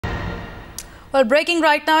Well, breaking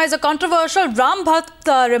right now is a controversial Ram Bhakt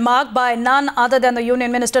remark by none other than the Union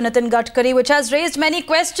Minister Nitin Gadkari, which has raised many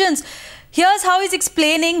questions. Here's how he's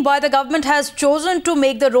explaining why the government has chosen to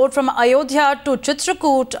make the road from Ayodhya to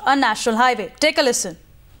Chitrakoot a national highway. Take a listen.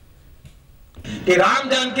 कि राम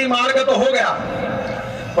जानकी मार्ग तो हो गया,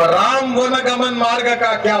 पर Ram one गमन मार्ग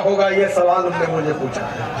का क्या होगा, ये सवाल उन्होंने मुझे पूछा।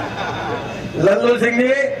 लल्लू सिंह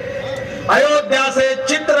जी, अयोध्या से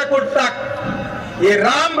चित्रकूट तक ये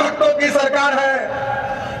राम भक्तों की सरकार है,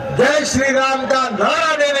 जय श्री राम का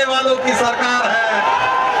नारा देने वालों की सरकार है।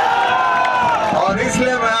 और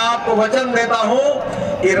इसलिए मैं आपको वचन देता हूं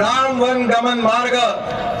कि राम वन गमन मार्ग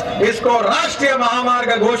इसको राष्ट्रीय महामार्ग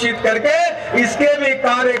घोषित करके इसके भी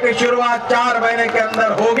कार्य की शुरुआत 4 महीने के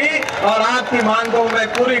अंदर होगी और आपकी मांग को मैं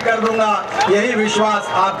पूरी कर दूंगा, यही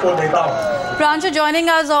विश्वास आपको देता हूं। Pranchu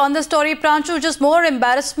joining us on the story. Pranchu, just more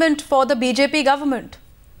embarrassment for the BJP government.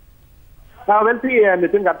 Well, see,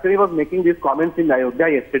 Nitin Gadkari was making these comments in Ayodhya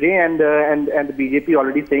yesterday, and the BJP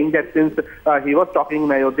already saying that since he was talking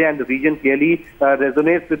in Ayodhya and the region clearly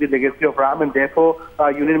resonates with the legacy of Ram, and therefore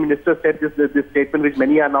Union Minister said this statement, which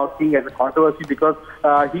many are now seeing as a controversy, because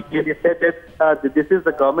he clearly said that this is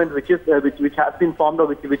the government which has been formed, or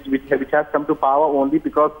which has come to power only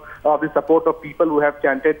because of the support of people who have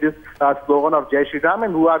chanted this slogan of Jai Shri Ram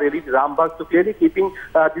and who are really Ram Bhakt. So clearly keeping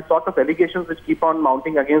the sort of allegations which keep on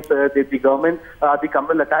mounting against the government, the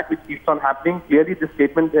Kamral attack which keeps on happening, clearly this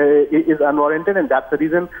statement is unwarranted, and that's the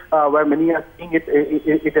reason why many are seeing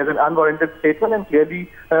it as an unwarranted statement, and clearly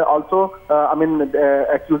also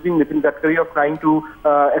accusing Nitin Gadkari of trying to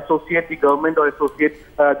associate the government or associate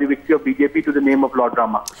the victory of BJP to the name of Lord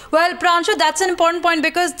Rama. Well, Pranchu, that's an important point,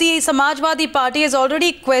 because the Samajwadi Party has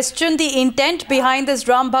already questioned the intent behind this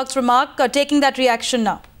Ram Bhakt's remark, taking that reaction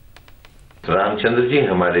now. Ramchandra ji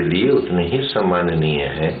हमारे लिए उतने ही सम्माननीय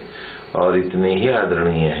हैं और इतने ही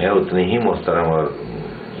आदरणीय हैं, उतने ही मोहतरम और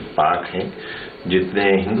पाक हैं जितने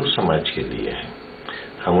हिंदू समाज के लिए हैं।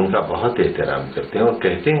 हम उनका बहुत एहतराम करते हैं और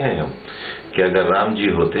कहते हैं हम कि अगर राम जी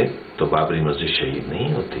होते तो बाबरी मस्जिद शहीद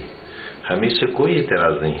नहीं होती। हम इससे कोई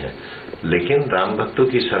एतराज नहीं है, लेकिन राम भक्तों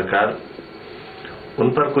की सरकार उन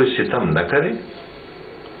पर कोई सितम न करे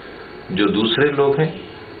जो दूसरे लोग हैं,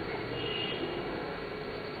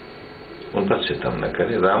 उन पर सितम न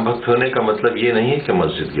करे। राम भक्त होने का मतलब ये नहीं है कि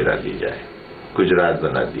मस्जिद गिरा दी जाए, गुजरात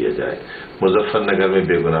बना दिया जाए, मुजफ्फरनगर में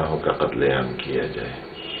बेगुनाहों का कत्लेआम किया जाए।